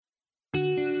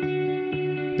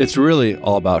It's really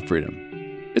all about freedom.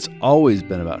 It's always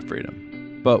been about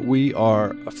freedom. But we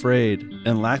are afraid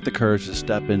and lack the courage to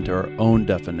step into our own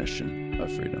definition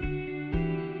of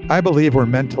freedom. I believe we're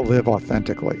meant to live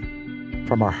authentically,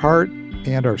 from our heart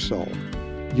and our soul,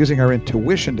 using our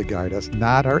intuition to guide us,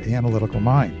 not our analytical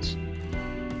minds.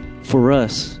 For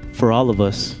us, for all of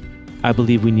us, I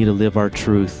believe we need to live our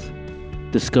truth,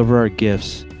 discover our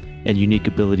gifts and unique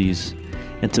abilities,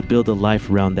 and to build a life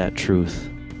around that truth,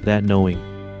 that knowing.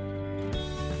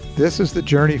 This is the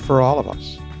journey for all of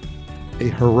us, a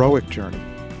heroic journey.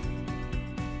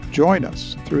 Join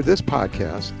us through this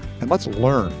podcast and let's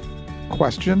learn,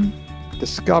 question,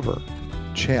 discover,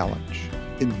 challenge,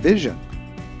 envision,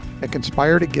 and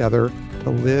conspire together to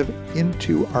live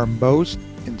into our most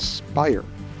inspired,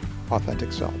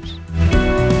 authentic selves.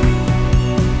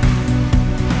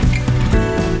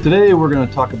 Today we're going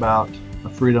to talk about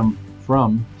freedom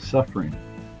from suffering.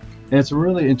 And it's a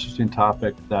really interesting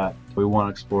topic that we want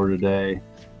to explore today.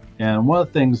 And one of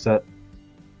the things that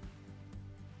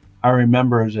I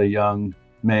remember as a young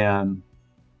man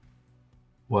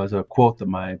was a quote that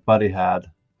my buddy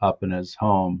had up in his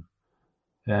home.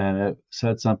 And it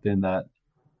said something that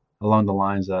along the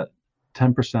lines that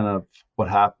 10% of what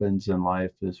happens in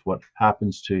life is what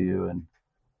happens to you,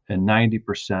 and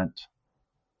 90%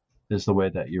 is the way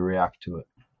that you react to it.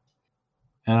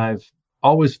 And I've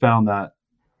always found that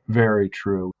very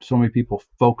true. So many people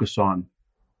focus on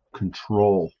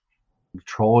controlling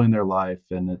their life,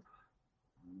 and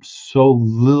so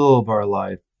little of our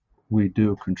life we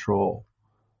do control.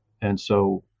 And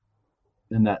so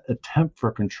in that attempt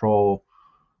for control,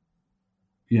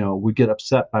 we get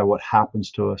upset by what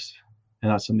happens to us,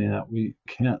 and that's something that we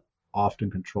can't often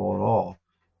control at all.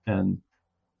 And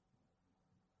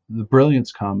the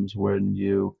brilliance comes when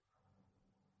you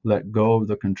let go of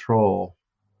the control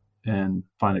and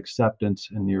find acceptance,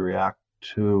 and you react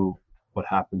to what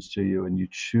happens to you, and you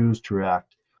choose to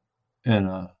react in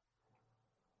a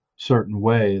certain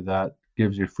way that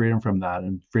gives you freedom from that,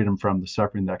 and freedom from the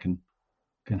suffering that can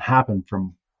happen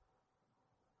from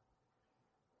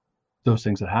those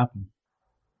things that happen.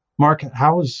 Mark,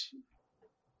 how has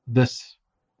this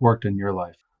worked in your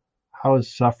life? How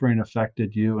has suffering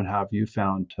affected you, and how have you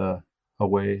found a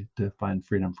way to find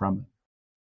freedom from it?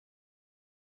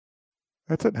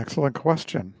 That's an excellent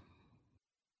question.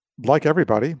 Like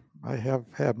everybody, I have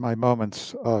had my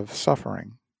moments of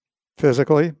suffering,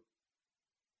 physically,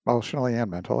 emotionally, and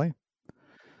mentally.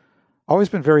 Always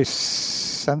been very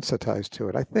sensitized to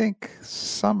it. I think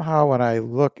somehow when I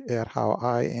look at how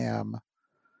I am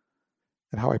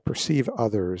and how I perceive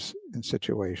others in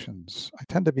situations, I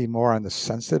tend to be more on the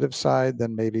sensitive side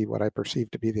than maybe what I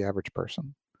perceive to be the average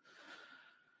person.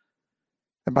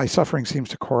 And my suffering seems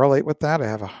to correlate with that. I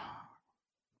have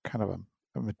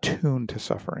I'm attuned to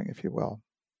suffering, if you will.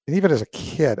 And even as a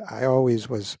kid, I always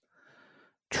was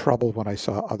troubled when I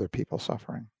saw other people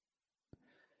suffering,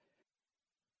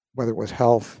 whether it was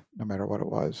health, no matter what it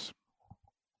was.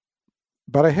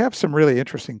 But I have some really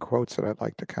interesting quotes that I'd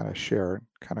like to kind of share and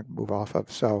kind of move off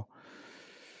of. So,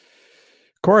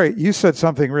 Corey, you said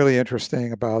something really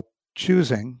interesting about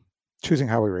choosing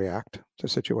how we react to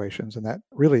situations. And that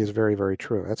really is very, very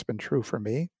true. That's been true for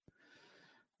me.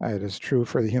 It is true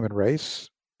for the human race.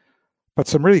 But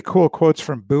some really cool quotes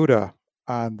from Buddha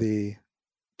on the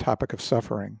topic of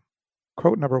suffering.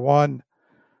 Quote number 1,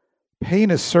 pain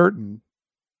is certain,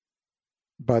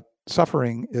 but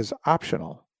suffering is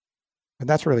optional. And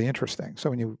that's really interesting. So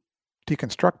when you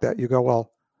deconstruct that, you go,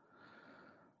 well,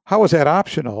 how is that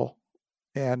optional?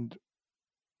 And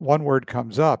one word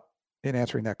comes up in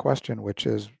answering that question, which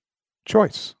is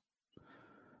choice.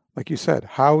 Like you said,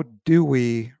 how do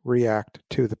we react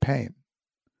to the pain?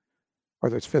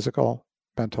 Whether it's physical,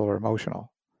 mental, or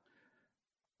emotional.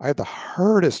 I had the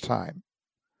hardest time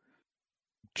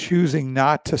choosing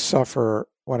not to suffer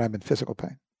when I'm in physical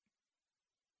pain.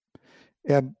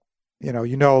 And, you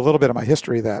know a little bit of my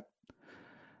history that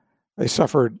I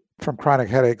suffered from chronic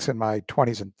headaches in my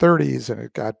 20s and 30s, and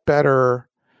it got better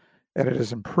and it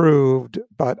has improved,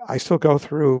 but I still go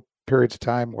through periods of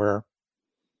time where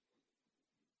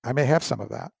I may have some of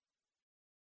that.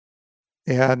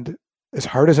 And as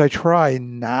hard as I try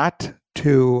not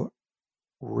to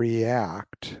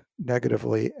react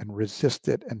negatively and resist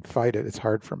it and fight it, it's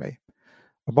hard for me.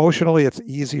 Emotionally, it's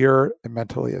easier, and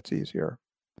mentally, it's easier.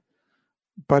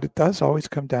 But it does always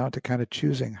come down to kind of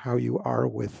choosing how you are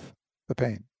with the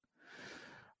pain.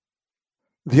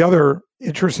 The other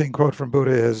interesting quote from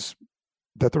Buddha is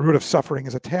that the root of suffering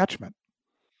is attachment.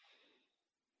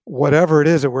 Whatever it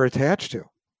is that we're attached to,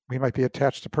 we might be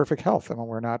attached to perfect health, and when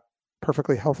we're not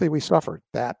perfectly healthy, we suffer.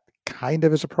 That kind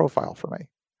of is a profile for me.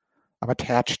 I'm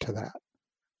attached to that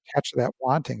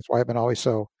wanting. It's why I've been always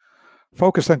so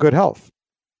focused on good health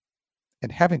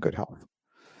and having good health.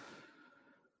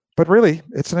 But really,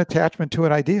 it's an attachment to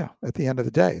an idea at the end of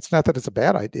the day. It's not that it's a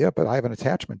bad idea, but I have an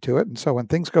attachment to it. And so when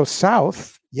things go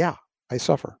south, yeah, I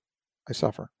suffer.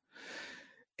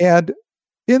 And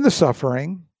in the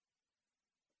suffering,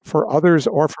 for others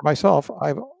or for myself,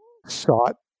 I've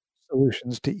sought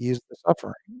solutions to ease the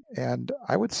suffering. And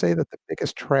I would say that the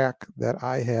biggest track that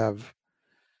I have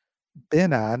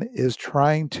been on is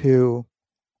trying to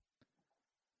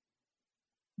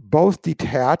both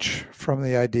detach from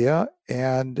the idea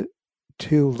and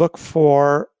to look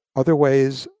for other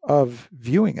ways of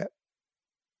viewing it,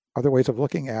 other ways of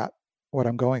looking at what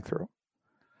I'm going through.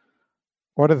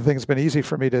 One of the things that's been easy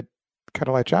for me to kind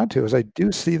of latch onto is I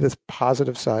do see this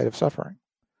positive side of suffering.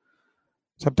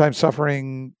 Sometimes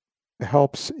suffering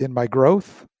helps in my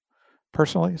growth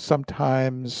personally.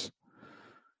 Sometimes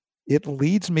it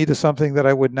leads me to something that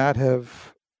I would not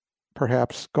have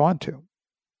perhaps gone to,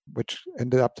 which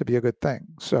ended up to be a good thing.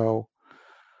 So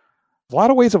a lot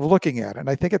of ways of looking at it. And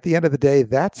I think at the end of the day,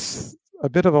 that's a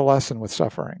bit of a lesson with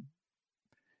suffering,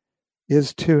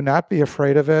 is to not be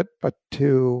afraid of it, but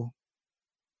to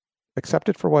accept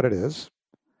it for what it is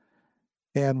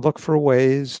and look for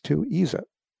ways to ease it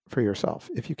for yourself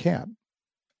if you can.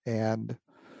 And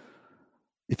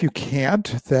if you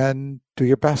can't, then do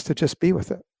your best to just be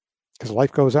with it, because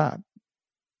life goes on.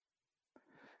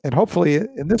 And hopefully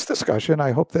in this discussion,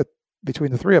 I hope that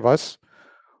between the three of us,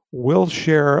 we'll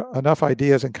share enough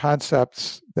ideas and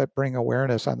concepts that bring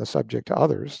awareness on the subject to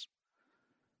others.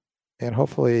 And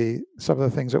hopefully some of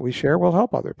the things that we share will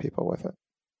help other people with it.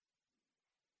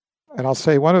 And I'll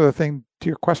say one other thing to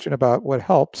your question about what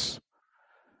helps.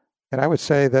 And I would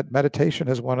say that meditation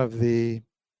is one of the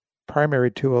primary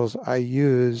tools I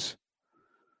use,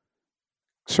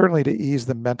 certainly to ease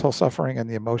the mental suffering and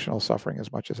the emotional suffering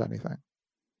as much as anything.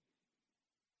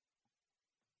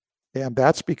 And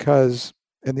that's because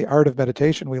in the art of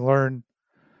meditation, we learn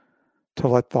to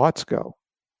let thoughts go,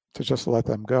 to just let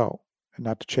them go and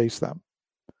not to chase them.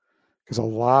 Because a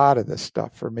lot of this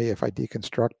stuff for me, if I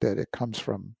deconstruct it, it comes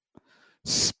from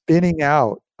spinning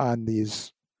out on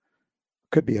these,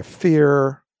 could be a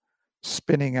fear,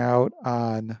 spinning out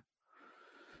on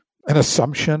an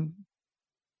assumption,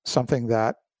 something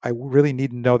that I really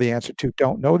need to know the answer to,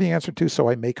 don't know the answer to, so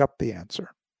I make up the answer.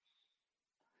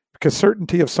 Because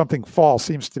certainty of something false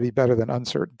seems to be better than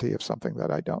uncertainty of something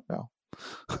that I don't know.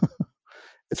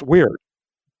 It's weird,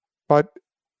 but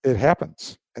it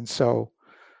happens. And so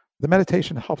the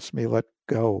meditation helps me let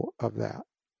go of that.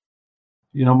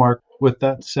 You know, Mark, with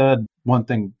that said, one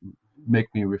thing make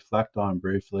me reflect on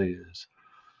briefly is,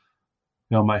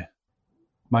 you know,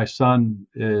 my son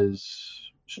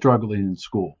is struggling in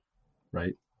school,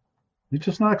 right? He's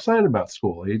just not excited about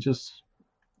school.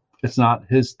 It's not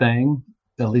his thing.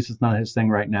 At least it's not his thing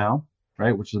right now,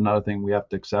 right? Which is another thing we have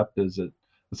to accept, is that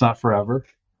it's not forever,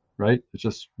 right? It's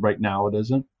just right now it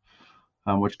isn't,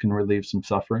 which can relieve some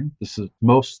suffering.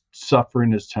 Most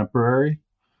suffering is temporary,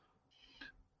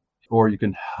 or you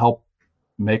can help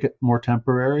make it more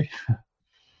temporary.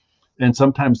 And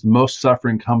sometimes the most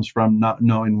suffering comes from not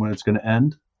knowing when it's going to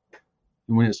end,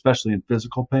 especially in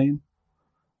physical pain.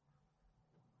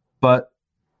 But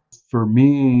for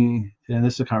me, and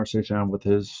this is a conversation I had with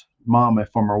his mom, my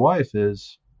former wife,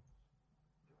 is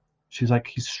she's like,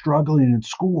 he's struggling in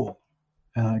school.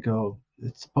 And I go,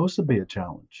 it's supposed to be a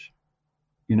challenge,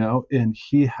 you know, and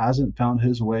he hasn't found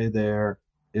his way there.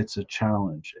 It's a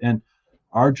challenge. And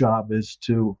our job is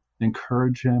to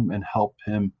encourage him and help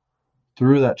him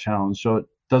through that challenge so it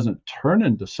doesn't turn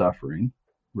into suffering,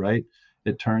 right?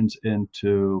 It turns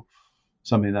into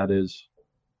something that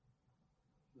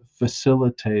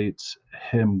facilitates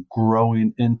him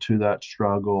growing into that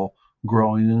struggle,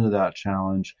 growing into that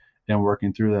challenge, and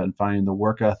working through that and finding the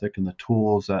work ethic and the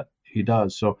tools that he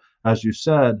does. So as you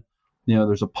said, you know,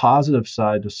 there's a positive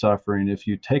side to suffering if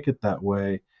you take it that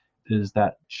way, is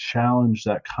that challenge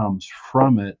that comes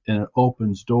from it, and it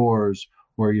opens doors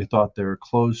where you thought they were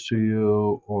closed to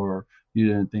you, or you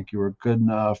didn't think you were good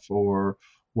enough, or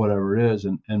whatever it is.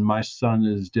 And my son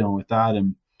is dealing with that,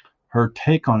 and her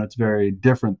take on it's very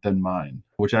different than mine,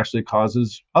 which actually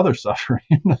causes other suffering.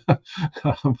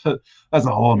 But that's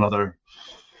a whole nother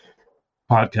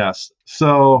podcast.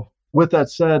 So with that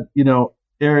said, you know,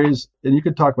 Aries, and you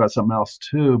could talk about something else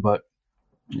too, but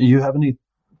you have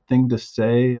anything to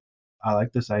say? I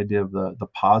like this idea of the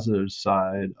positive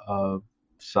side of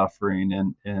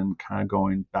suffering, and kind of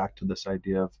going back to this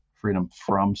idea of freedom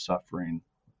from suffering,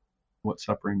 what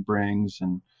suffering brings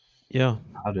and Yeah.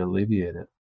 how to alleviate it.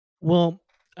 Well,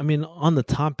 I mean, on the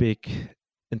topic,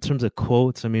 in terms of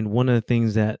quotes, I mean, one of the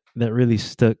things that really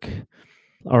stuck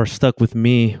with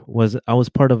me was I was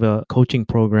part of a coaching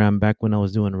program back when I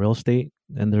was doing real estate,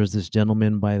 and there's this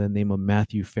gentleman by the name of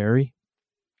Matthew Ferry,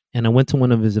 and I went to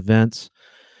one of his events,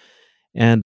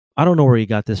 and I don't know where he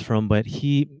got this from, but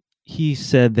he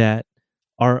said that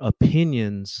our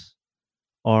opinions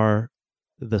are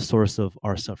the source of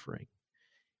our suffering.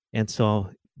 And so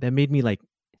that made me like,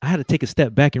 I had to take a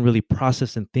step back and really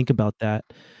process and think about that.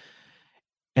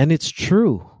 And it's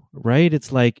true, right?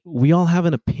 It's like we all have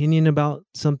an opinion about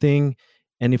something.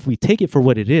 And if we take it for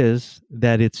what it is,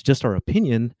 that it's just our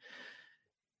opinion,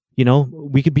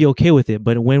 we could be okay with it.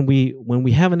 But when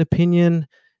we have an opinion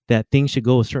that things should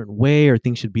go a certain way or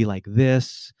things should be like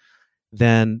this,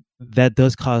 then that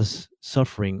does cause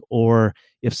suffering. Or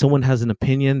if someone has an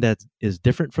opinion that is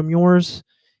different from yours,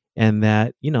 and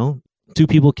that, two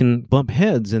people can bump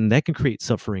heads, and that can create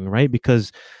suffering, right?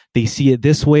 Because they see it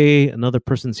this way, another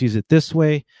person sees it this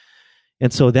way.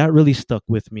 And so that really stuck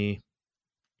with me.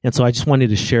 And so I just wanted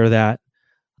to share that,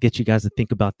 get you guys to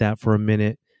think about that for a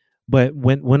minute. But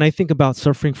when I think about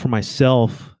suffering for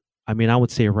myself, I mean, I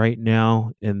would say right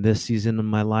now in this season of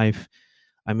my life,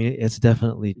 I mean, it's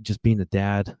definitely just being a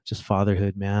dad, just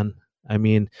fatherhood, man. I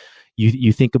mean,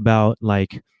 you think about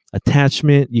like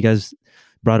attachment. You guys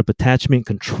brought up attachment,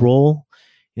 control.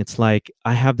 It's like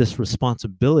I have this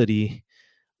responsibility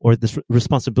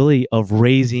of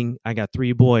raising, I got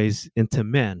 3 boys into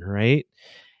men, right?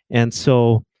 And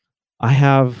so I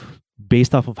have,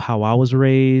 based off of how I was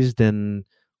raised and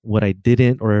what I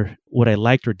didn't, or what I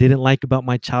liked or didn't like about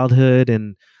my childhood,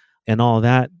 and all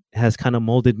that has kind of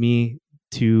molded me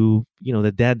to,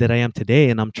 the dad that I am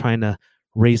today. And I'm trying to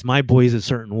raise my boys a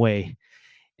certain way.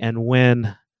 And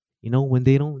when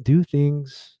they don't do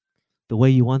things the way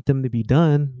you want them to be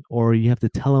done, or you have to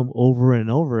tell them over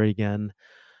and over again,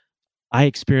 I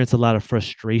experience a lot of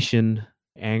frustration,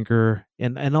 anger,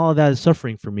 and all of that is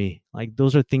suffering for me. Like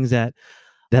those are things that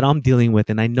I'm dealing with.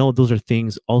 And I know those are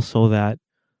things also that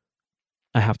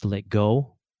I have to let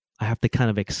go. I have to kind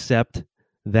of accept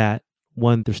that,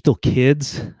 one, they're still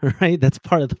kids, right? That's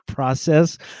part of the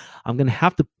process. I'm going to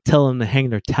have to tell them to hang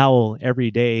their towel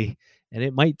every day. And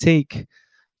it might take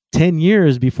 10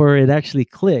 years before it actually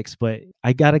clicks, but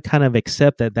I got to kind of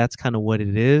accept that that's kind of what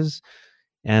it is.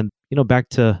 And, back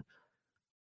to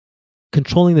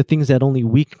controlling the things that only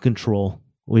we can control,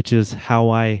 which is how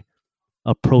I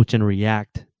approach and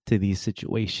react to these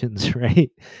situations,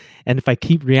 right? And if I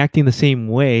keep reacting the same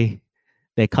way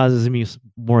that causes me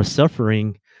more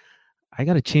suffering, I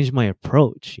got to change my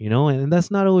approach, and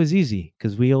that's not always easy,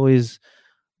 because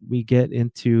we get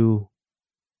into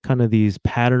kind of these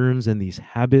patterns and these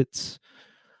habits.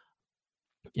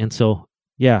 And so,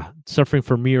 yeah, suffering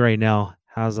for me right now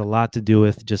has a lot to do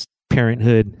with just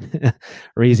parenthood,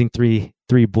 raising three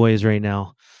boys right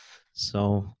now.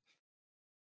 So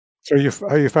are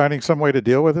you finding some way to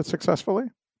deal with it successfully?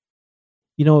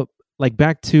 Like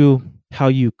back to how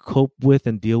you cope with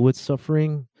and deal with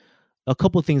suffering, a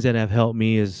couple of things that have helped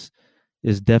me is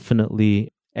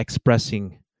definitely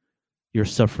expressing your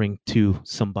suffering to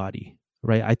somebody,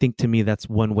 right? I think to me, that's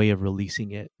one way of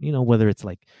releasing it, whether it's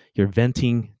like you're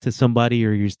venting to somebody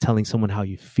or you're just telling someone how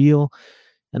you feel.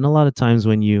 And a lot of times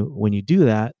when you do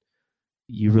that,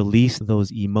 you release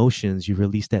those emotions, you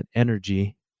release that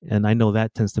energy. And I know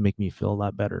that tends to make me feel a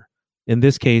lot better. In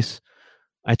this case,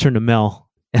 I turn to Mel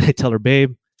and I tell her,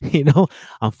 babe,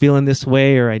 I'm feeling this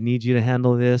way, or I need you to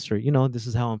handle this, or, this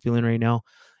is how I'm feeling right now,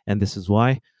 and this is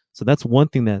why. So that's one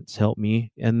thing that's helped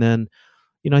me. And then,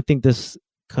 I think this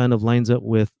kind of lines up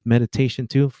with meditation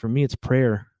too. For me, it's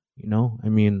prayer. I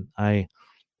mean, I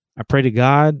pray to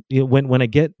God when I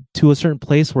get to a certain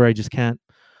place where I just can't,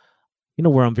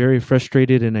 where I'm very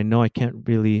frustrated and I know I can't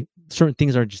really, certain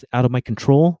things are just out of my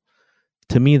control.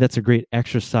 To me, that's a great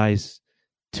exercise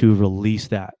to release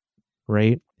that,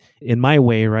 right? In my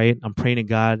way, right? I'm praying to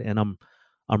God and I'm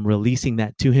releasing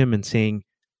that to him and saying,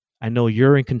 I know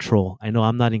you're in control. I know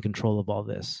I'm not in control of all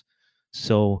this.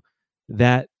 So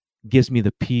that gives me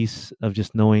the peace of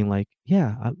just knowing like,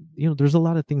 yeah, there's a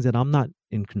lot of things that I'm not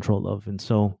in control of. And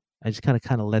so I just kind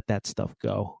of let that stuff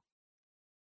go.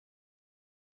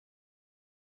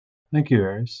 Thank you,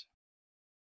 Aries.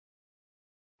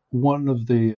 One of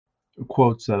the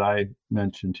quotes that I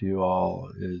mentioned to you all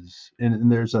is,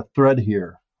 and there's a thread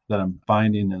here that I'm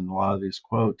finding in a lot of these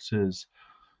quotes, is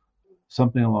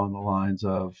something along the lines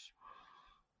of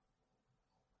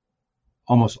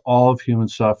almost all of human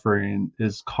suffering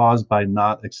is caused by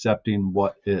not accepting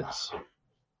what is.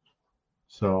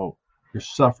 So your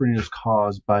suffering is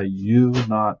caused by you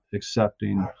not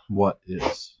accepting what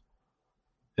is.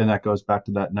 And that goes back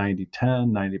to that 90-10.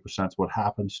 90% is what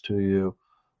happens to you,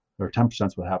 or 10%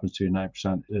 is what happens to you,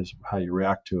 90% is how you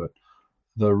react to it.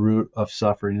 The root of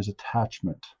suffering is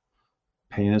attachment.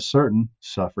 Pain is certain,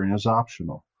 suffering is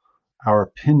optional. Our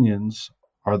opinions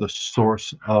are the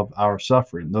source of our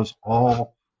suffering. Those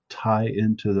all tie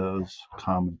into those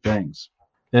common things.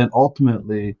 And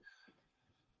ultimately,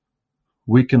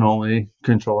 we can only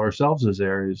control ourselves, as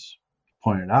Aries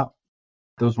pointed out.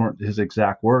 Those weren't his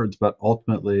exact words, but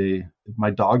ultimately, if my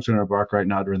dogs are going to bark right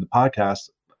now during the podcast,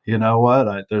 you know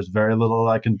what? There's very little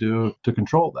I can do to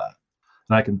control that.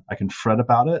 And I can fret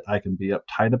about it. I can be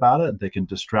uptight about it. They can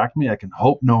distract me. I can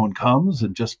hope no one comes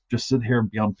and just sit here and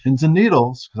be on pins and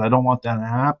needles because I don't want that to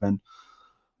happen.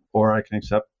 Or I can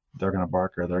accept they're going to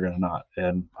bark or they're going to not.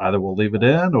 And either we'll leave it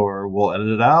in or we'll edit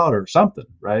it out or something,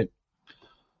 right?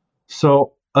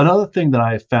 So another thing that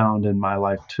I found in my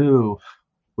life too,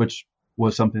 which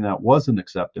was something that wasn't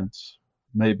acceptance,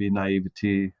 maybe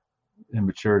naivety,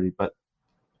 immaturity, but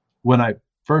when I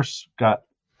first got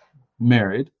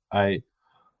married, I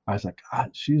was like, God,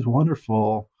 she's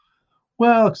wonderful.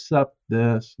 Well, except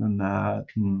this and that.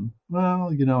 And,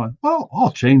 well,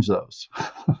 I'll change those.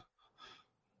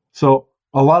 So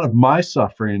a lot of my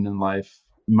suffering in life,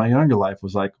 my younger life,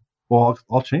 was like, well,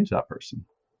 I'll change that person.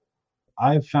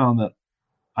 I've found that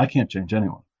I can't change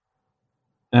anyone.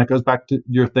 And it goes back to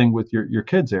your thing with your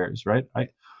kids' Aries, right?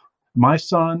 My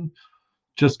son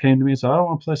just came to me and said, I don't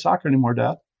want to play soccer anymore,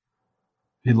 Dad.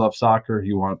 He loved soccer.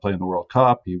 He wanted to play in the World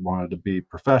Cup. He wanted to be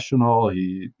professional.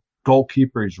 He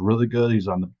goalkeeper. He's really good. He's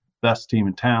on the best team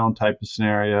in town type of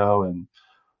scenario. And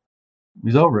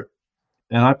he's over it.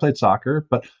 And I played soccer,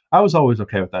 but I was always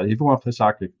okay with that. If you want to play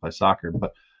soccer, you can play soccer.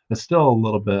 But it's still a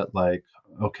little bit like,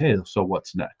 okay, so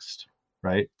what's next,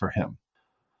 right, for him?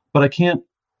 But I can't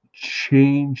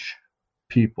change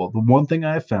people. The one thing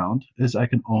I have found is I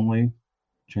can only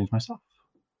change myself,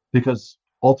 because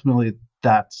ultimately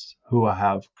that's who I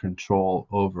have control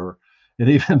over. And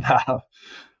even that,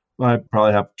 I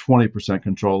probably have 20%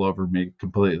 control over me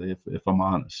completely, if I'm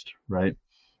honest, right?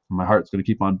 My heart's going to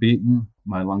keep on beating.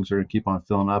 My lungs are going to keep on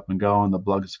filling up and going. The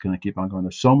blood is going to keep on going.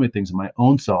 There's so many things in my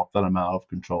own self that I'm out of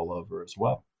control over as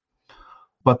well.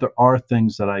 But there are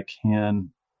things that I can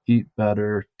eat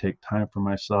better, take time for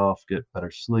myself, get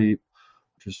better sleep,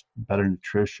 just better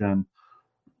nutrition.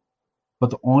 But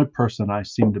the only person I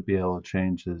seem to be able to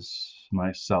change is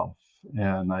myself.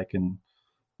 And I can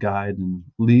guide and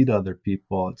lead other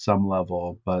people at some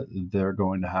level, but they're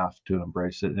going to have to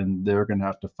embrace it, and they're going to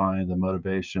have to find the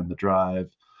motivation, the drive,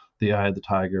 the eye of the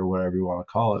tiger, whatever you want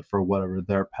to call it, for whatever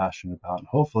they're passionate about. And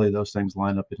hopefully those things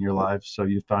line up in your life so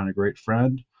you find a great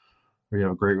friend, or you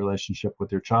have a great relationship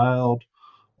with your child,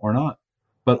 or not.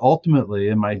 But ultimately,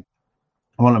 in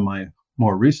one of my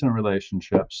more recent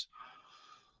relationships,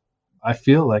 I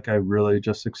feel like I really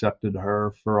just accepted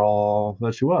her for all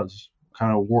that she was,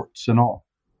 kind of warts and all.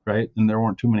 Right. And there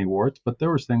weren't too many warts, but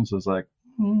there was things that was like,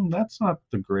 that's not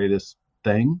the greatest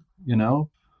thing,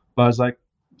 but I was like,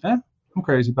 I'm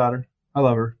crazy about her. I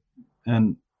love her.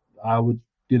 And I would,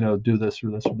 do this or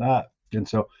this or that. And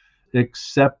so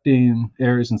accepting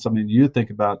Aries, and something you think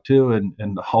about too,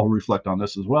 and I'll reflect on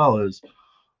this as well, is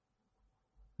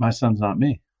my son's not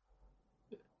me.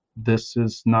 This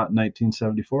is not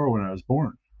 1974 when I was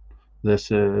born. This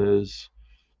is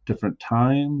different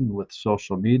time, with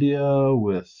social media,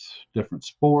 with different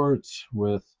sports,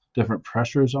 with different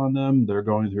pressures on them. They're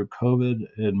going through COVID.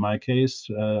 In my case,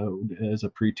 as a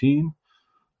preteen,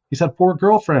 he's had 4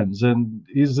 girlfriends and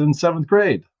he's in 7th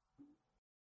grade.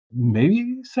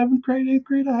 Maybe 7th grade, 8th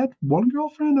grade, I had 1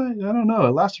 girlfriend. I don't know.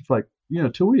 It lasted for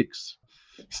 2 weeks.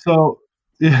 So,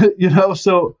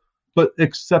 but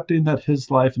accepting that his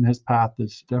life and his path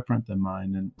is different than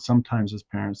mine. And sometimes as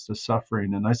parents, the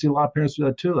suffering, and I see a lot of parents do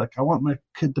that too. Like, I want my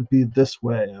kid to be this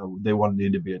way. They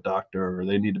need to be a doctor, or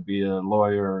they need to be a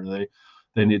lawyer, or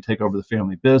they need to take over the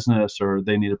family business, or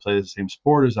they need to play the same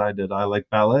sport as I did. I like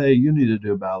ballet. You need to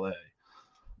do ballet.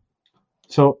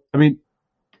 So,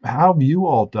 how have you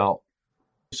all dealt?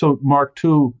 So, Mark,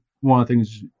 too, one of the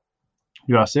things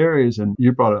you asked Aries, and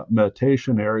you brought up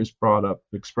meditation. Aries brought up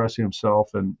expressing himself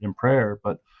in prayer.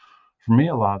 But for me,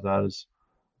 a lot of that is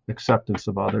acceptance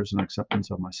of others and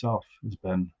acceptance of myself has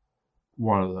been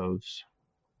one of those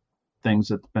things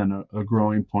that's been a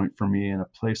growing point for me, in a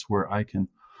place where I can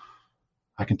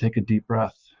take a deep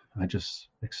breath and I just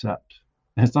accept.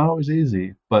 And it's not always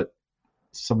easy, but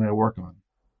it's something I work on.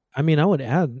 I would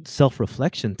add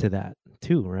self-reflection to that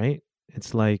too, right?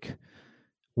 It's like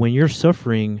when you're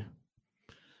suffering,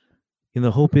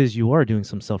 the hope is you are doing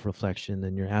some self-reflection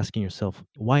and you're asking yourself,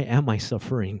 why am I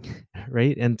suffering?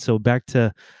 Right? And so back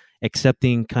to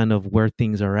accepting kind of where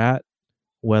things are at,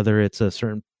 whether it's a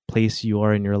certain place you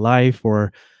are in your life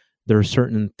or there are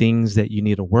certain things that you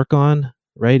need to work on,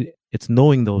 right? It's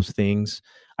knowing those things.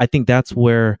 I think that's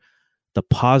where the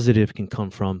positive can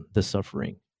come from the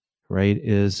suffering, right?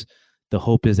 Is the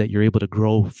hope is that you're able to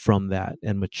grow from that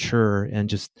and mature and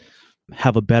just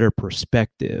have a better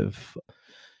perspective.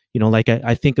 Like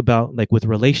I think about like with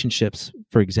relationships,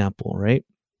 for example, right?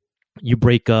 You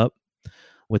break up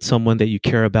with someone that you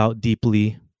care about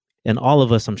deeply. And all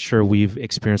of us, I'm sure we've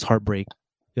experienced heartbreak,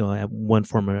 at one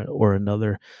form or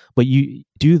another. But you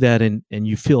do that and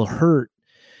you feel hurt.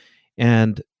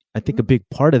 And I think a big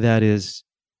part of that is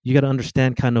you got to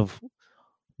understand kind of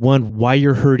one, why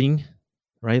you're hurting,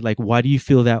 right? Like, why do you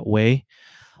feel that way?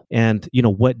 And,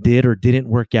 what did or didn't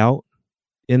work out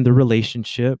in the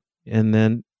relationship? And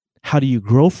then how do you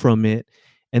grow from it?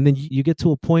 And then you get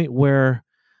to a point where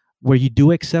you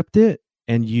do accept it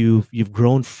and you've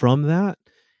grown from that.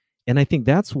 And I think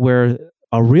that's where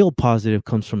a real positive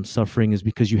comes from suffering, is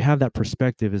because you have that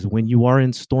perspective, is when you are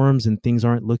in storms and things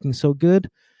aren't looking so good,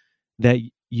 that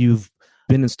you've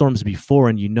been in storms before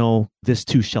and this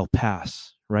too shall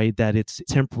pass, right? That it's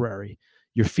temporary.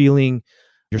 You're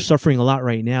suffering a lot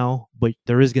right now, but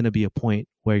there is going to be a point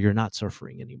where you're not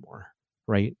suffering anymore,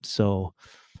 right? So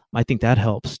I think that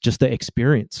helps, just the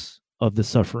experience of the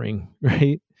suffering,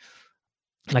 right?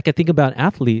 Like I think about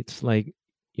athletes, like,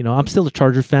 I'm still a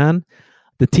Charger fan.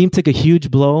 The team took a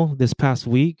huge blow this past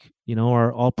week.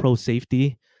 Our all-pro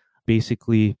safety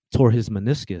basically tore his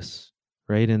meniscus,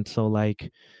 right? And so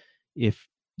like, if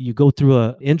you go through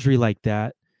an injury like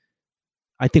that,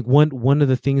 I think one of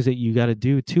the things that you got to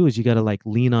do too is you got to like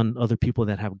lean on other people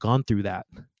that have gone through that,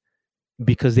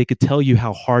 because they could tell you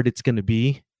how hard it's going to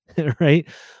be, right?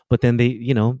 But then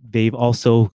they've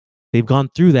gone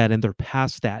through that and they're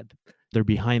past that. They're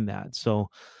behind that. So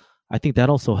I think that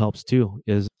also helps too,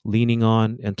 is leaning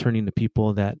on and turning to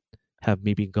people that have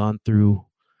maybe gone through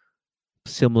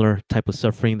similar type of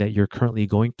suffering that you're currently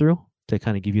going through, to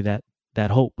kind of give you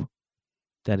that hope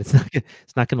that it's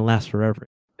not going to last forever.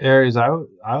 Aries, I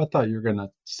thought you were going to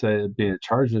say being a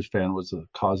Chargers fan was the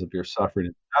cause of your suffering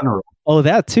in general. Oh,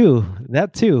 that too.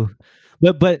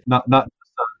 But not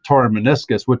torn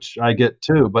meniscus, which I get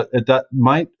too, but that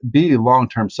might be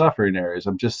long-term suffering, Aries.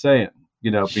 I'm just saying,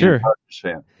 being sure. a Chargers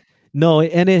fan. No,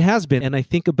 and it has been. And I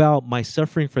think about my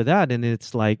suffering for that. And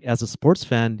it's like, as a sports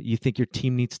fan, you think your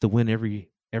team needs to win every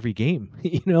game.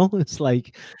 It's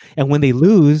like, and when they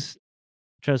lose,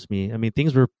 trust me, I mean,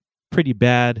 things were pretty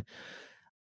bad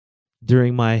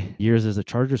during my years as a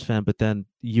Chargers fan. But then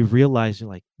you realize, you're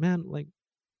like, man, like,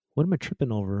 what am I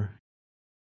tripping over?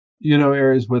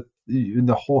 Aries, with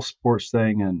the whole sports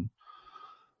thing, and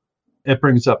it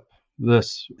brings up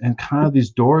this and kind of these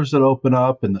doors that open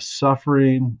up and the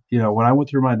suffering. When I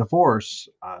went through my divorce,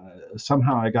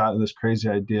 somehow I got this crazy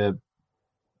idea of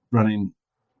running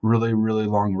really, really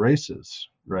long races,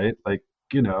 right? Like,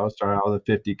 started out with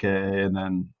a 50K, and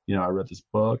then, I read this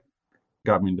book,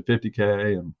 got me into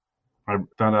 50K, and I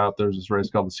found out there's this race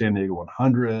called the San Diego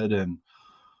 100, and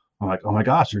I'm like, oh my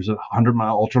gosh, there's a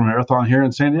 100-mile ultra marathon here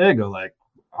in San Diego. Like,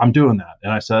 I'm doing that.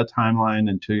 And I set a timeline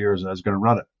in 2 years I was going to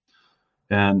run it.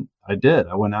 And I did.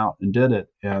 I went out and did it.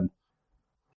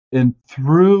 And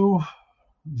through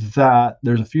that,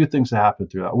 there's a few things that happen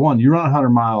through that. One, you run 100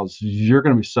 miles, you're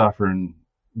going to be suffering.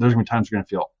 There's going to be times you're going to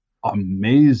feel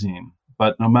amazing.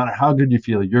 But no matter how good you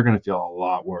feel, you're going to feel a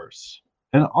lot worse.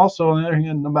 And also, on the other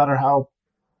hand, no matter how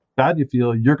bad you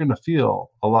feel, you're going to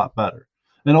feel a lot better.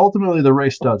 And ultimately, the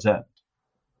race does end,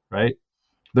 right?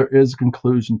 There is a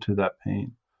conclusion to that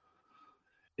pain.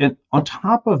 And on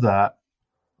top of that,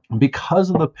 because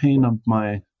of the pain of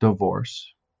my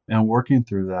divorce and working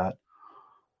through that,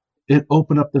 it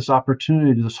opened up this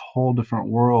opportunity to this whole different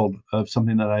world of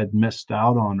something that I had missed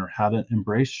out on or hadn't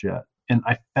embraced yet. And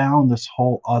I found this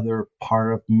whole other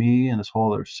part of me and this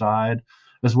whole other side,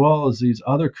 as well as these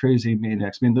other crazy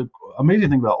maniacs. I mean, the amazing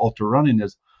thing about ultra running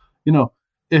is,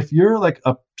 if you're like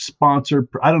a sponsored,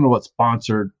 I don't know what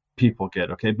sponsored people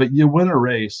get, okay, but you win a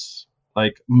race,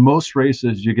 like most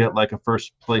races, you get like a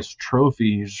first place trophy.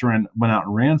 You just went out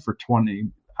and ran for 20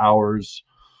 hours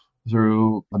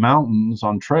through the mountains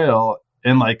on trail,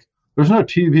 and like there's no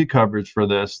TV coverage for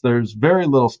this. There's very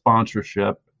little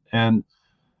sponsorship, and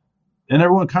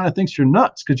everyone kind of thinks you're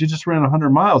nuts because you just ran 100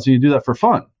 miles and you do that for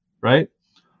fun, right?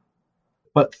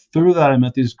 But through that, I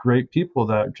met these great people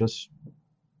that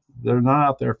they're not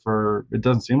out there for, it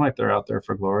doesn't seem like they're out there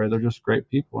for glory. They're just great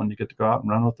people, and you get to go out and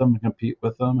run with them and compete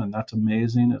with them, and that's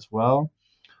amazing as well.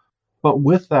 But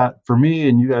with that, for me,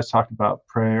 and you guys talked about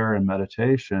prayer and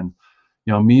meditation,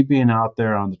 Me being out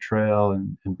there on the trail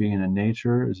and being in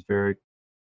nature is very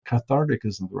cathartic,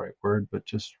 isn't the right word, but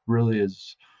just really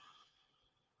is,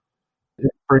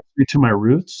 it brings me to my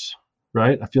roots,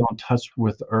 right? I feel in touch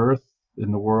with the earth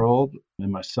and the world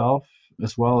and myself,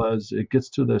 as well as it gets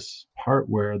to this part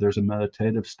where there's a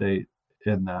meditative state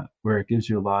in that, where it gives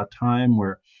you a lot of time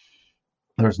where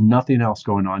there's nothing else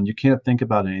going on. You can't think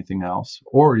about anything else,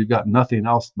 or you've got nothing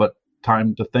else but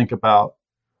time to think about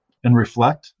and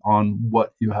reflect on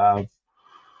what you have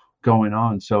going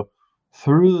on. So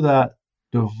through that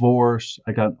divorce,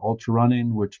 I got ultra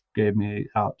running, which gave me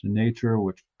out to nature,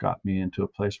 which got me into a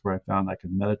place where I found I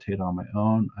could meditate on my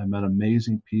own. I met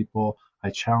amazing people. I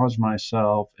challenged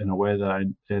myself in a way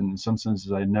that in some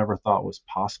senses, I never thought was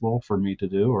possible for me to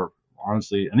do, or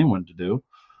honestly, anyone to do.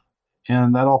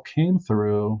 And that all came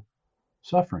through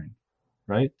suffering,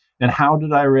 right? And how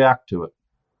did I react to it?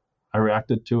 I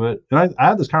reacted to it. And I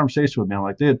had this conversation with me. I'm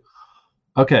like, dude,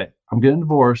 okay, I'm getting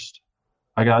divorced.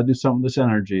 I got to do something with this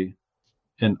energy.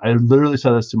 And I literally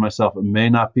said this to myself. It may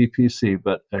not be PC,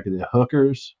 but I could do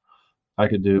hookers. I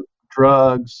could do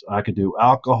drugs. I could do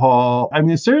alcohol. I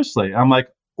mean, seriously, I'm like,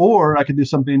 or I could do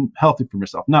something healthy for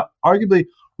myself. Now, arguably,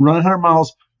 running 100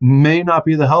 miles may not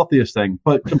be the healthiest thing,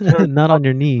 but compared Not to on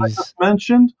your what I knees. just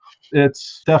mentioned,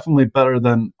 it's definitely better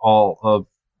than all of,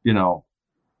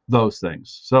 those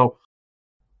things. So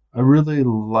I really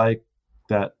like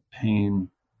that pain,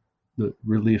 the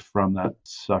relief from that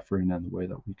suffering, and the way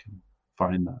that we can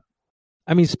find that.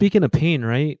 I mean, speaking of pain,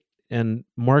 right? And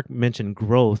Mark mentioned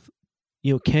growth.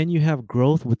 Can you have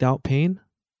growth without pain?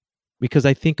 Because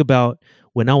I think about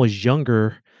when I was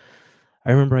younger,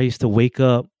 I remember I used to wake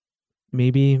up,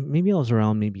 maybe I was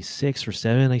around maybe 6 or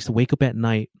 7. I used to wake up at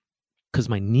night because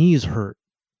my knees hurt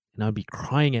and I'd be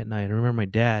crying at night. I remember my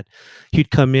dad, he'd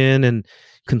come in and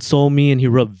console me and he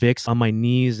rubbed Vicks on my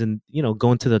knees and,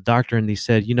 going to the doctor, and they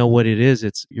said, you know what it is?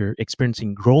 It's you're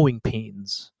experiencing growing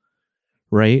pains,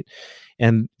 right?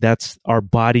 And that's our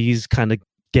bodies kind of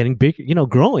getting big,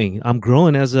 growing. I'm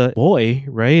growing as a boy,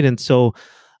 right? And so,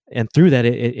 and through that,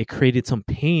 it created some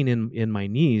pain in my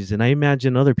knees. And I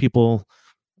imagine other people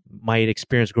might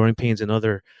experience growing pains in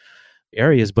other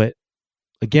areas. But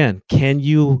again, can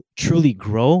you truly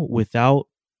grow without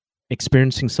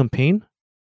experiencing some pain?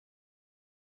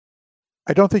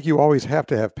 I don't think you always have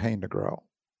to have pain to grow.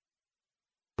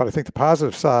 But I think the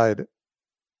positive side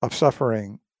of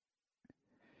suffering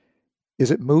is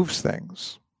it moves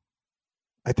things.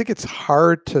 I think it's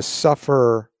hard to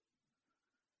suffer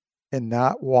and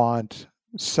not want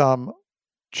some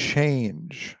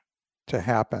change to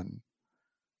happen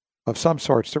of some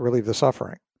sorts to relieve the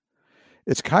suffering.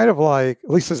 It's kind of like, at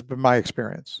least this has been my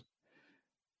experience.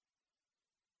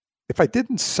 If I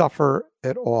didn't suffer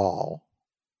at all,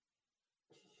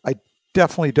 I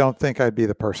definitely don't think I'd be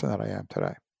the person that I am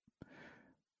today.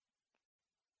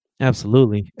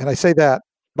 Absolutely. And I say that,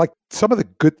 like, some of the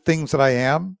good things that I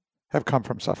am have come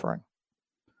from suffering.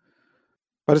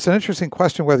 But it's an interesting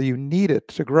question whether you need it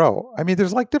to grow. I mean,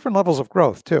 there's like different levels of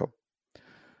growth too.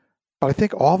 But I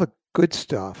think all the good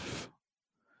stuff.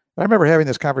 I remember having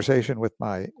this conversation with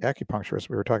my acupuncturist.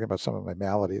 We were talking about some of my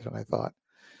maladies, and I thought,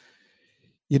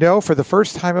 for the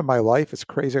first time in my life, it's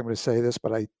crazy I'm going to say this,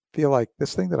 but I feel like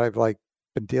this thing that I've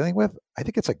been dealing with, I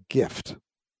think it's a gift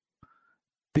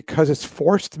because it's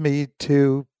forced me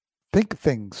to think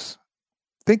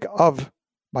of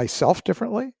myself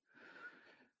differently.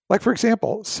 Like, for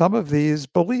example, some of these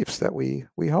beliefs that we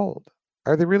hold,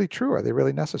 are they really true? Are they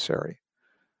really necessary?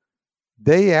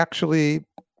 They actually,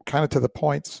 kind of to the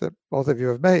points that both of you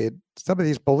have made, some of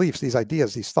these beliefs, these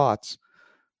ideas, these thoughts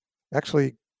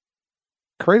actually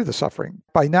created the suffering.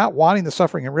 By not wanting the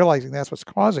suffering and realizing that's what's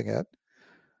causing it,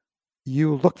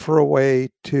 you look for a way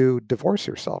to divorce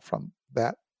yourself from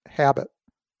that habit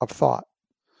of thought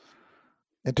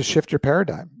and to shift your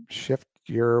paradigm, shift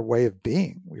your way of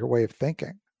being, your way of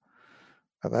thinking.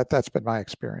 That's been my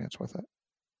experience with it.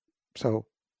 So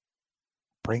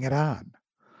bring it on.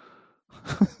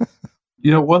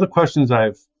 One of the questions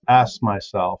I've asked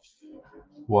myself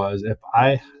was, if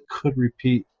I could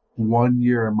repeat 1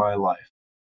 year in my life,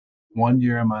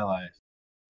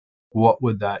 what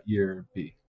would that year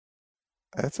be?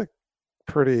 That's a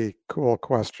pretty cool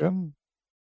question.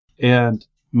 And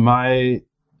my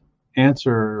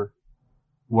answer,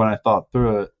 when I thought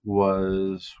through it,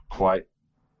 was quite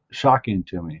shocking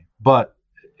to me. But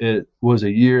it was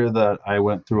a year that I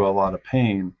went through a lot of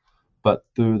pain, but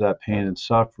through that pain and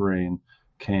suffering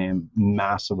came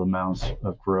massive amounts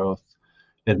of growth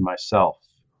in myself.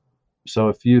 So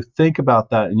if you think about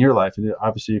that in your life, and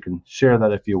obviously you can share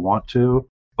that if you want to,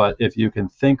 but if you can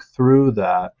think through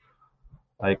that,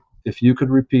 like, if you could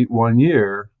repeat 1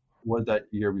 year, what did that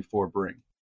year before bring?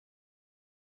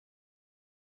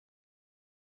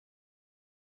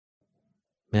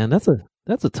 Man, that's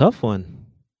a tough one.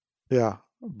 Yeah,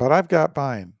 but I've got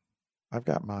mine.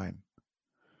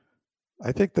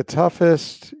 I think the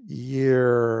toughest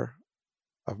year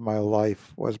of my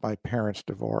life was my parents'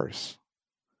 divorce.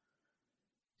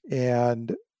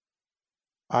 And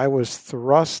I was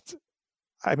thrust,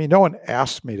 no one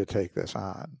asked me to take this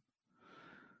on.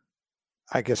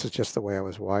 I guess it's just the way I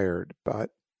was wired,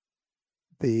 but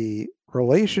the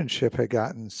relationship had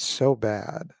gotten so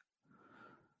bad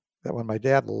that when my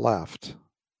dad left,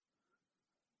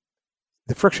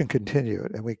 the friction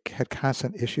continued and we had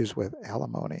constant issues with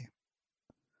alimony.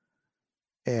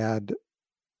 And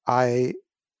I,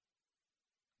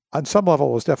 on some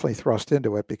level, was definitely thrust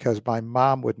into it because my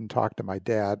mom wouldn't talk to my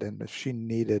dad. And if she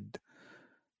needed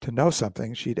to know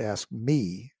something, she'd ask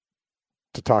me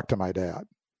to talk to my dad.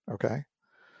 Okay.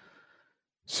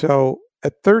 So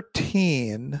at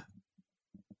 13,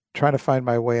 trying to find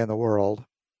my way in the world,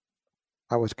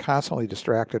 I was constantly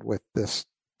distracted with this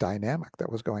dynamic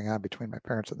that was going on between my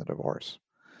parents and the divorce.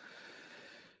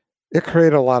 It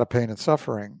created a lot of pain and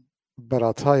suffering, but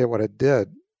I'll tell you what it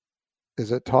did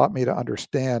is it taught me to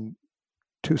understand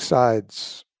two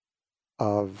sides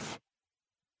of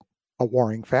a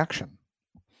warring faction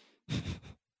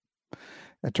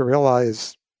and to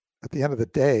realize at the end of the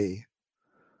day,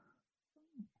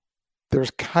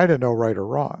 there's kind of no right or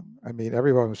wrong.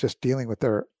 Everyone was just dealing with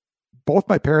both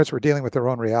my parents were dealing with their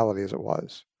own reality as it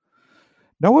was.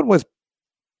 No one was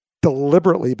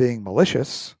deliberately being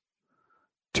malicious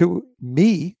to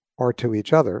me or to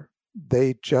each other.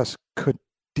 They just couldn't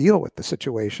deal with the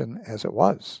situation as it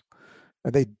was.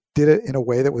 And they did it in a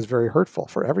way that was very hurtful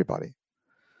for everybody.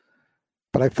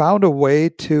 But I found a way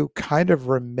to kind of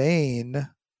remain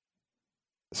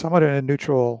somewhat in a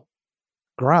neutral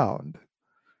ground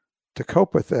to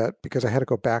cope with it because I had to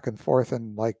go back and forth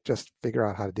and just figure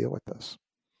out how to deal with this.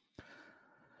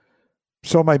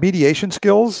 So my mediation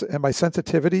skills and my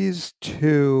sensitivities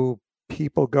to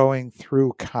people going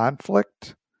through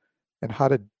conflict and how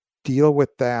to deal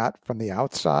with that from the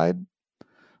outside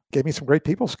gave me some great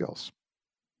people skills,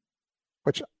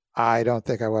 which I don't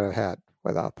think I would have had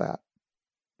without that.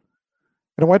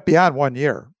 And it went beyond 1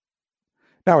 year.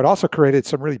 Now, it also created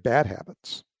some really bad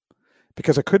habits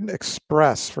because I couldn't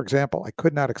express, for example, I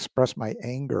could not express my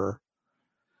anger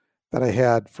that I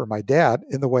had for my dad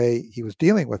in the way he was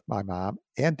dealing with my mom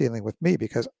and dealing with me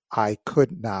because I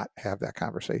could not have that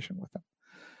conversation with him.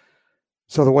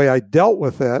 So the way I dealt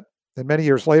with it, and many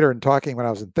years later in talking when I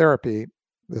was in therapy,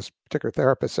 this particular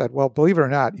therapist said, well, believe it or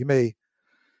not, you may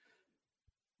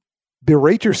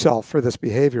berate yourself for this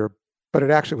behavior, but it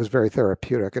actually was very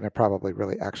therapeutic and it probably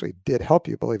really actually did help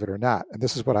you, believe it or not. And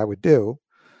this is what I would do,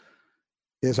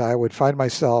 is I would find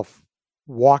myself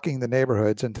walking the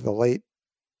neighborhoods into the late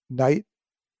night,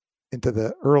 into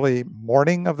the early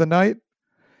morning of the night,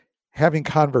 having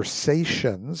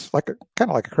conversations, kind of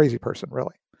like a crazy person,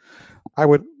 really. I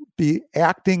would be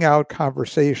acting out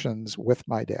conversations with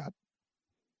my dad.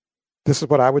 This is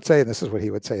what I would say, and this is what he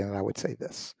would say, and I would say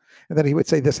this. And then he would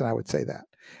say this, and I would say that.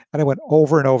 And I went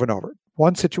over and over and over,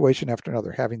 one situation after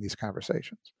another, having these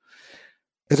conversations.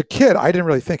 As a kid, I didn't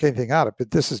really think anything out of it,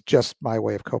 but this is just my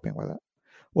way of coping with it.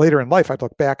 Later in life, I'd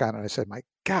look back on it and I said, my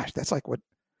gosh, that's like what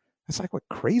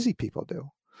crazy people do.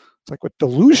 It's like what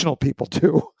delusional people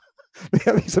do. They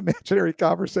have these imaginary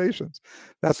conversations.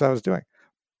 That's what I was doing.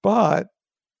 But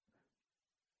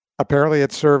apparently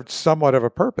it served somewhat of a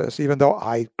purpose, even though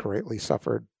I greatly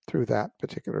suffered through that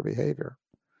particular behavior.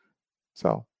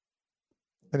 So,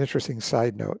 an interesting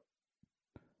side note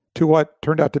to what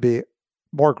turned out to be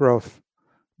more growth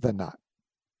than not.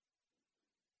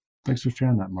 Thanks for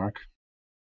sharing that, Mark.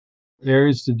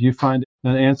 Aries, did you find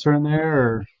an answer in there,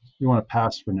 or you want to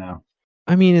pass for now?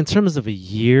 In terms of a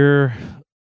year,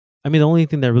 the only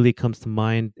thing that really comes to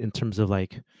mind in terms of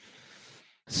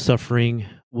suffering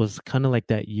was kind of like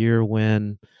that year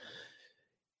when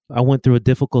I went through a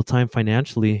difficult time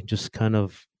financially, just kind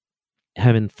of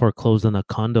having foreclosed on a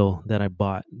condo that I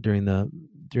bought during the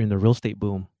real estate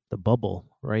boom, the bubble,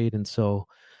 right? And so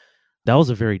that was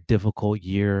a very difficult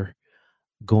year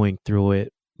going through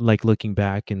it, looking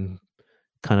back and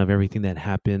kind of everything that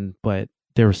happened, but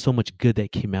there was so much good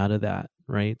that came out of that,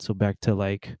 right? So back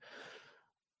to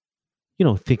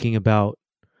thinking about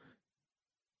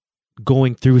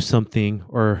going through something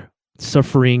or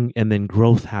suffering and then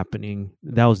growth happening.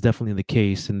 That was definitely the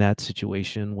case in that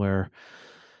situation where,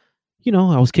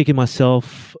 I was kicking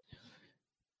myself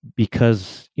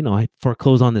because, I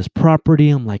foreclosed on this property.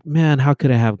 I'm like, man, how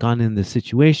could I have gotten in this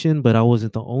situation? But I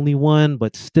wasn't the only one.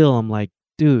 But still, I'm like,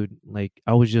 dude, like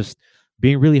I was just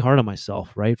being really hard on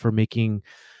myself, right? For making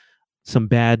some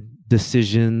bad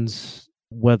decisions,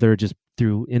 whether just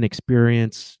through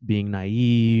inexperience, being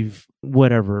naive,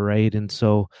 whatever, right? And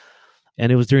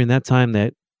it was during that time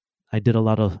that I did a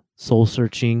lot of soul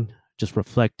searching, just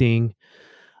reflecting.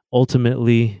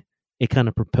 Ultimately, it kind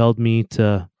of propelled me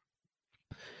to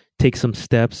take some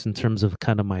steps in terms of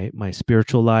kind of my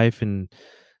spiritual life and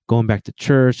going back to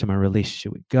church and my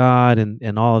relationship with God,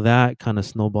 and all of that kind of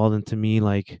snowballed into me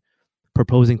like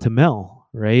proposing to Mel,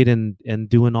 right? And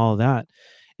doing all of that.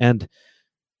 And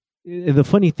the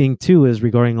funny thing too is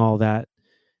regarding all that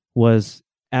was,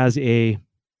 as a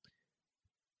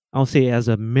I'll say as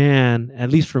a man,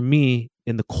 at least for me,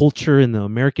 in the culture, in the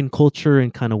American culture,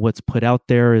 and kind of what's put out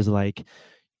there is like,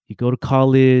 you go to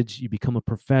college, you become a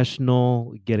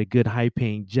professional, get a good high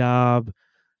paying job,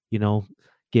 you know,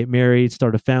 get married,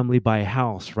 start a family, buy a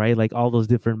house, right? Like all those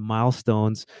different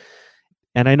milestones.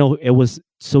 And I know it was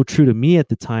so true to me at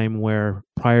the time, where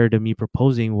prior to me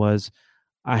proposing was,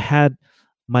 I had,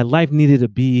 my life needed to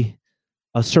be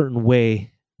a certain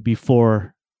way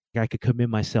before I could commit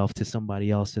myself to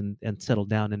somebody else and settle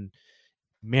down and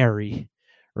marry,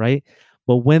 right?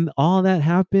 But when all that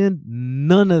happened,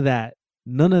 none of that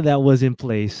was in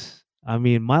place. I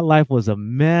mean, my life was a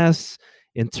mess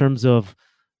in terms of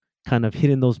kind of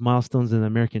hitting those milestones in the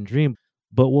American dream.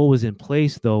 But what was in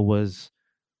place though was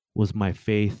my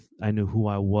faith. I knew who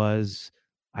I was.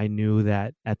 I knew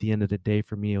that at the end of the day,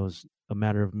 for me, it was a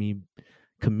matter of me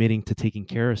committing to taking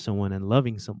care of someone and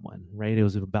loving someone, right? It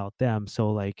was about them.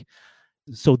 So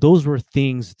those were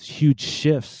things, huge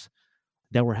shifts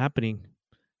that were happening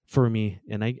for me.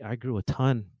 And I grew a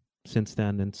ton since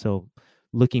then. And so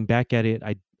looking back at it,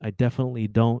 I definitely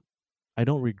I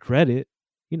don't regret it.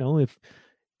 If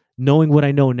knowing what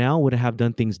I know now, would I have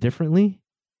done things differently?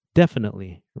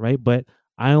 Definitely, right? But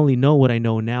I only know what I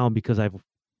know now because I've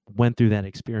went through that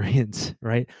experience,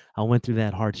 right? I went through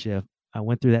that hardship. I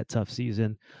went through that tough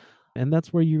season. And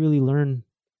that's where you really learn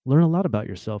a lot about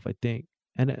yourself, I think.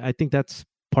 And I think that's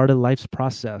part of life's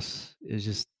process, is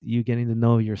just you getting to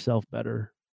know yourself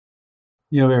better.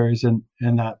 Aries, in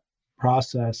that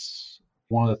process,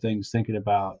 one of the things, thinking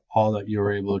about all that you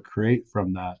were able to create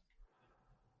from that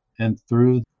and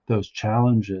through those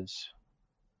challenges,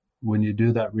 when you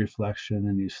do that reflection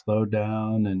and you slow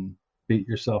down and beat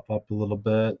yourself up a little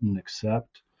bit and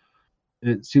accept,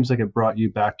 it seems like it brought you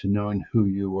back to knowing who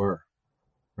you were,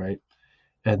 right?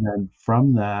 And then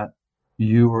from that,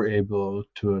 you were able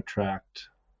to attract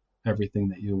everything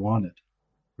that you wanted,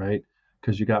 right?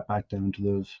 Because you got back down to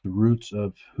those roots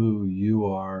of who you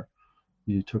are.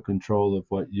 You took control of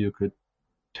what you could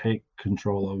take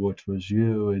control of, which was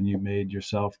you, and you made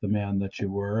yourself the man that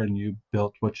you were, and you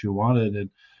built what you wanted, and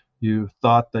you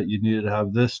thought that you needed to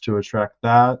have this to attract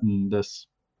that, and this,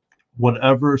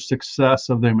 whatever success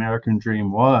of the American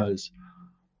dream was.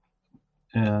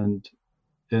 And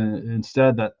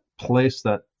instead, that place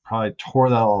that probably tore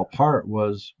that all apart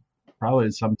was probably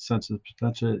in some sense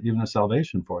potentially even a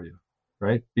salvation for you,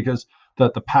 right? Because the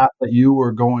path that you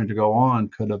were going to go on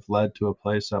could have led to a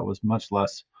place that was much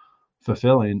less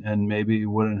fulfilling, and maybe you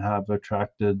wouldn't have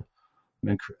attracted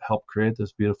and helped create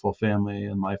this beautiful family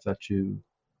and life that you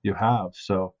have.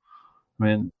 So, I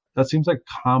mean, that seems like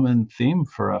a common theme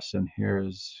for us in here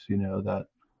is, that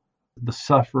the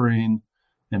suffering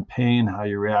and pain, how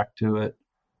you react to it,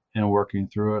 and working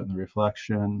through it, and the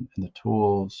reflection and the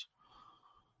tools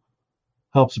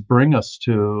helps bring us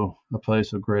to a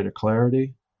place of greater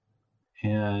clarity,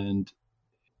 and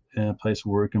in a place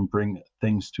where we can bring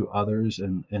things to others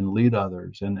and lead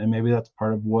others. And maybe that's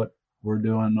part of what we're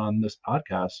doing on this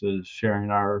podcast, is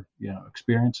sharing our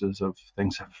experiences of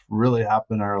things that have really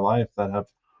happened in our life that have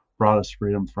brought us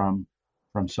freedom from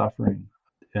suffering,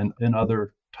 and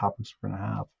other topics we're going to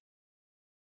have.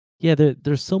 Yeah,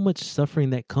 there's so much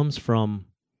suffering that comes from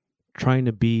trying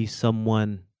to be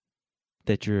someone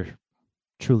that you're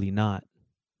truly not,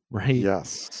 right?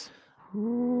 Yes.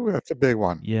 Ooh, that's a big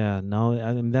one. Yeah, no,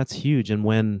 I mean that's huge. And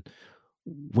when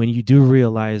you do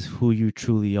realize who you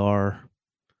truly are,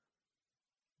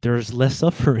 there's less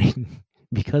suffering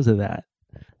because of that.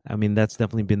 I mean, that's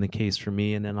definitely been the case for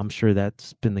me, and I'm sure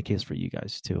that's been the case for you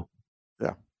guys too.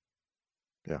 Yeah.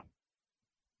 Yeah.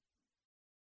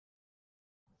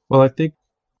 Well, I think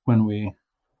when we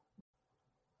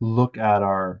look at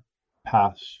our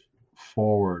paths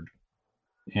forward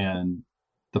and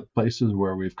the places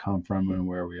where we've come from and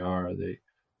where we are,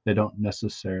 they don't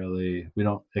necessarily, we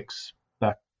don't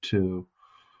expect to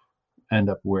end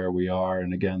up where we are.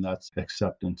 And again, that's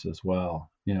acceptance as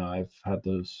well. I've had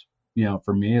those,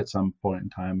 for me at some point in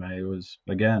time, I was,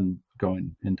 again,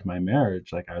 going into my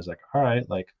marriage, like I was like, all right,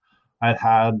 like I'd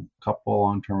had a couple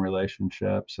long-term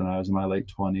relationships and I was in my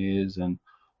late 20s, and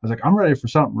I was like, I'm ready for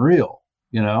something real,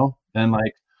 and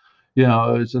like, it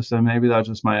was just, maybe that's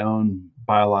just my own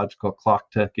biological clock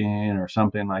ticking or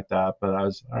something like that. But I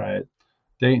was, all right,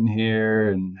 dating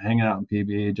here and hanging out in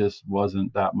PB just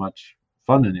wasn't that much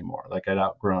fun anymore. Like I'd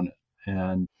outgrown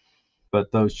it.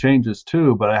 But those changes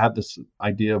too, but I had this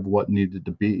idea of what needed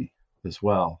to be as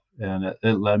well. And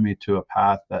it led me to a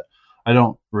path that I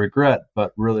don't regret,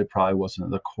 but really probably wasn't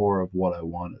at the core of what I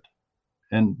wanted.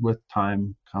 And with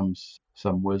time comes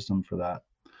some wisdom for that.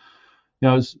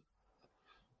 I was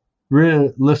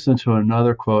really listening to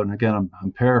another quote, and again,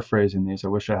 I'm paraphrasing these. I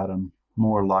wish I had them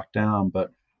more locked down,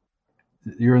 but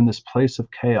you're in this place of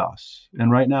chaos.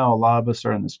 And right now, a lot of us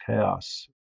are in this chaos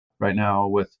right now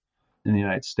in the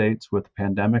United States with the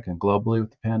pandemic and globally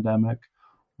with the pandemic.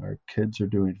 Our kids are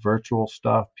doing virtual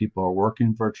stuff. People are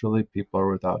working virtually. People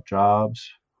are without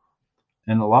jobs.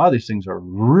 And a lot of these things are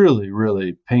really,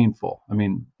 really painful. I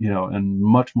mean, and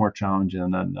much more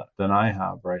challenging than I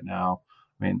have right now.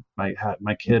 I mean,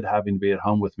 my kid having to be at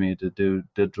home with me to do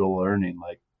digital learning,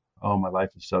 like, oh, my life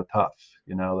is so tough.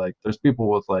 Like there's people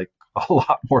with like a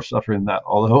lot more suffering than that,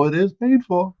 although it is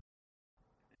painful.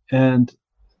 And,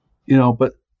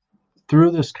 but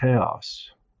through this chaos,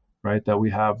 right, that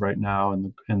we have right now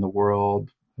in the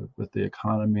world, with the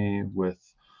economy,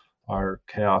 with our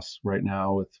chaos right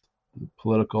now with the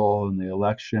political and the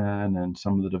election and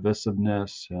some of the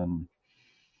divisiveness and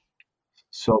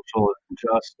social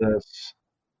injustice,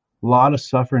 a lot of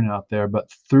suffering out there. But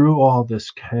through all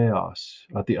this chaos,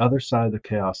 at the other side of the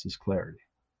chaos is clarity.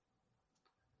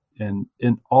 And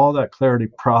in all that clarity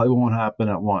probably won't happen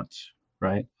at once,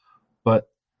 right? But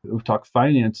we talk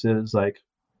finances, like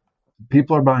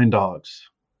people are buying dogs.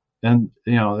 And,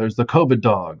 there's the COVID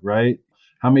dog, right?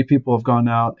 How many people have gone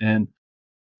out and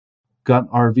gotten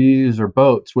RVs or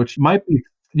boats, which might be,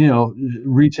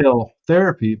 retail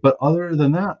therapy. But other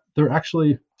than that, they're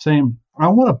actually saying, I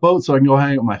want a boat so I can go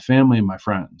hang out with my family and my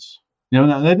friends.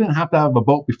 Now they didn't have to have a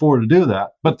boat before to do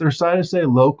that, but they're decided to stay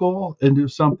local and do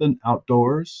something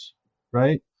outdoors,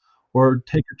 right? Or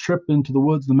take a trip into the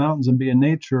woods, the mountains, and be in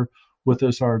nature with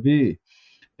this RV.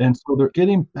 And so they're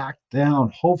getting back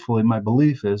down. Hopefully, my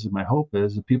belief is, and my hope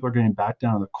is, that people are getting back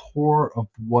down to the core of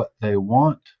what they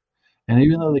want. And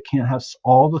even though they can't have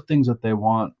all the things that they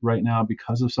want right now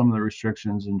because of some of the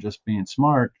restrictions and just being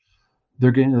smart,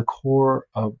 they're getting to the core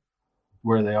of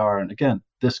where they are. And again,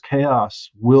 this chaos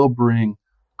will bring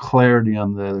clarity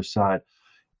on the other side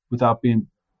without being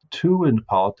too into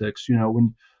politics.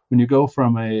 When you go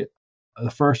from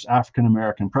the first African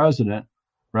American president,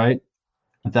 right,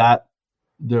 that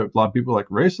a lot of people are like,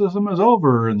 racism is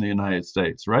over in the United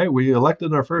States, right? We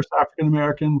elected our first African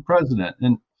American president.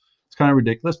 And it's kind of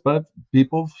ridiculous, but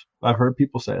I've heard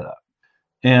people say that.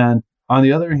 And on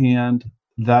the other hand,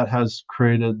 that has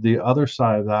created the other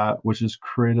side of that, which has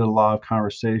created a lot of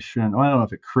conversation. Well, I don't know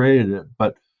if it created it,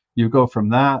 but you go from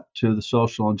that to the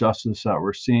social injustice that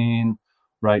we're seeing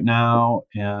right now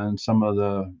and some of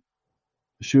the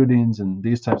shootings and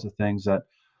these types of things, that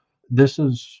this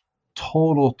is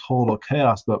total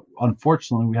chaos. But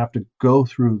unfortunately, we have to go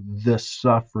through this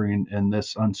suffering and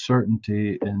this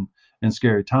uncertainty and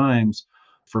scary times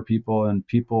for people, and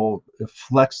people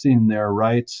flexing their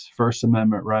rights, First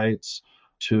Amendment rights,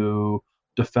 to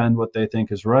defend what they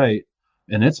think is right.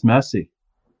 And it's messy.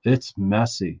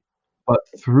 But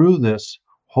through this,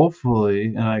 hopefully,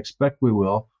 and I expect we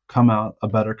will, come out a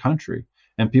better country,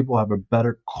 and people have a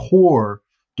better core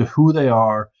to who they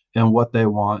are and what they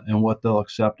want and what they'll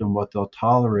accept and what they'll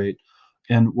tolerate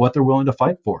and what they're willing to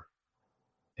fight for.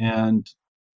 And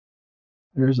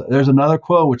there's another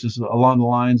quote which is along the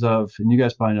lines of, and you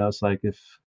guys probably know, it's like, if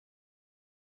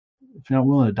you're not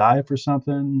willing to die for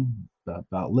something,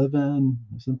 about living,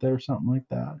 isn't there something like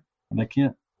that? And I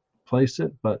can't place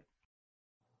it, but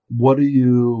what are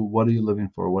you living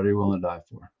for? What are you willing to die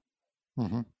for?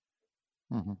 Mm-hmm.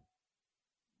 Mm-hmm.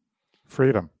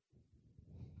 Freedom.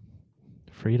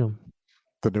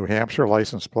 The New Hampshire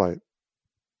license plate.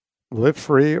 Live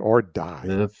free or die.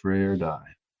 Live free or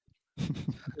die.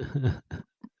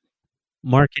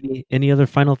 Mark, any other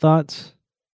final thoughts?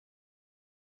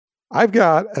 I've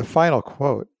got a final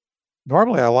quote.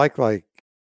 Normally I like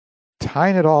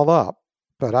tying it all up,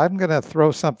 but I'm going to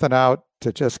throw something out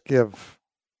to just give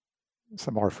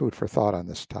some more food for thought on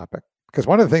this topic. Because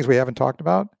one of the things we haven't talked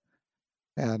about,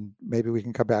 and maybe we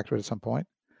can come back to it at some point,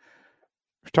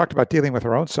 we've talked about dealing with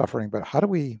our own suffering, but how do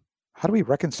we how do we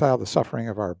reconcile the suffering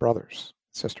of our brothers,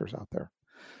 sisters out there?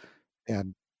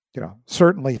 And,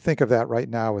 certainly think of that right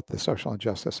now with the social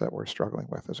injustice that we're struggling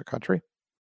with as a country.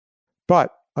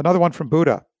 But another one from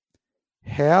Buddha: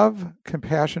 have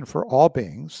compassion for all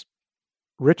beings,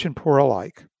 rich and poor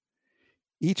alike.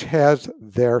 Each has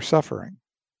their suffering.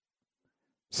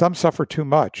 Some suffer too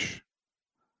much.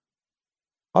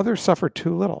 Others suffer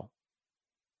too little.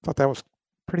 Thought that was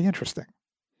pretty interesting.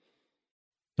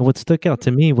 And what stuck out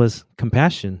to me was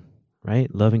compassion,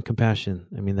 right? Loving compassion.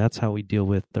 I mean, that's how we deal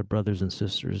with our brothers and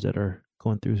sisters that are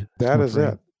going through That is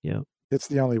suffering. it. Yeah. It's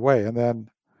the only way. And then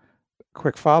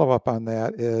quick follow-up on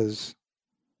that is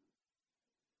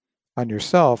on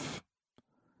yourself.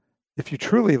 If you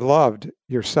truly loved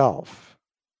yourself,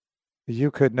 you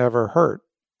could never hurt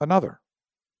another.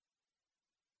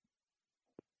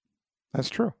 That's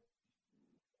true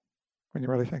when you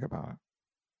really think about it.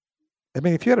 I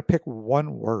mean, if you had to pick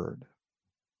one word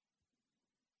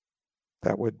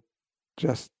that would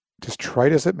just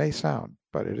trite as it may sound,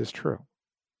 but it is true.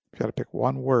 If you had to pick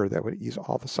one word that would ease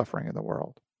all the suffering in the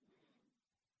world,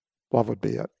 love would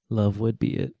be it. Love would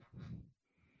be it.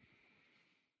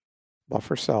 Love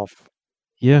for self,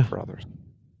 Yeah. for others.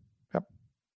 Yep.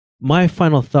 My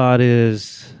final thought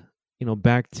is,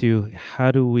 back to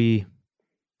how do we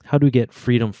get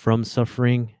freedom from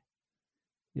suffering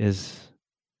is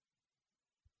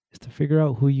to figure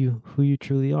out who you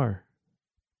truly are.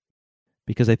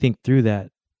 Because I think through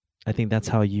that, that's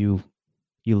how you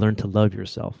learn to love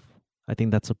yourself. I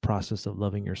think that's a process of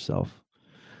loving yourself,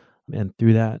 and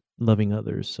through that, loving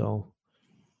others. So,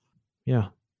 yeah.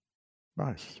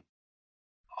 Nice.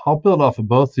 I'll build off of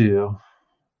both of you,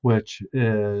 which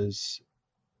is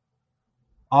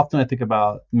often I think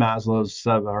about Maslow's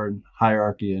 7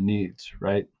 hierarchy of needs,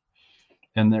 right?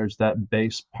 And there's that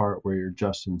base part where you're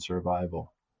just in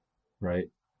survival, right?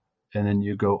 And then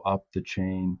you go up the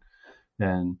chain.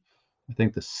 And I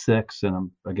think the 6, and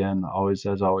I'm again always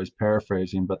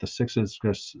paraphrasing, but the 6 is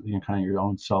just kind of your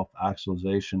own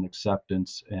self-actualization,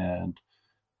 acceptance, and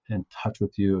in touch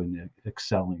with you and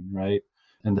excelling, right?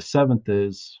 And the 7th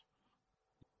is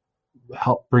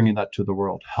help bringing that to the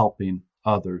world, helping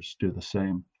others do the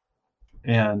same.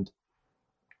 And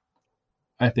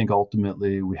I think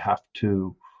ultimately we have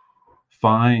to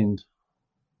find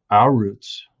our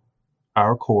roots,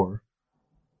 our core,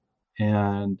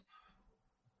 and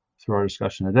through our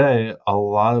discussion today, a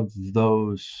lot of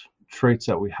those traits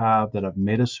that we have that have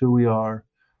made us who we are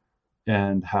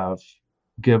and have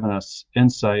given us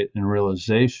insight and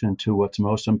realization to what's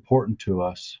most important to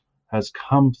us has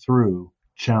come through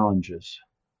challenges,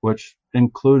 which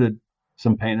included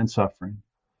some pain and suffering.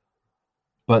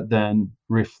 But then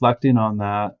reflecting on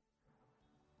that,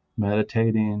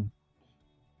 meditating,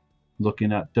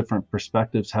 looking at different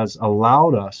perspectives has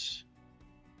allowed us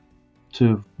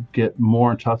to get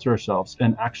more in touch with ourselves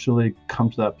and actually come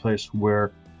to that place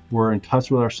where we're in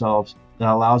touch with ourselves that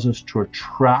allows us to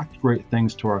attract great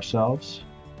things to ourselves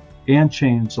and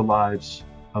change the lives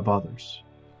of others.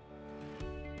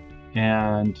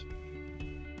 And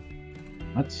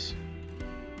that's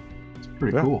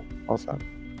pretty cool. Well said.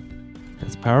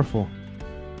 That's powerful.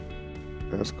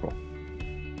 That's cool.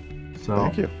 So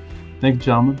thank you. Thank you,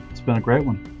 gentlemen. It's been a great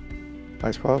one.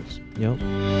 Nice close. Yep.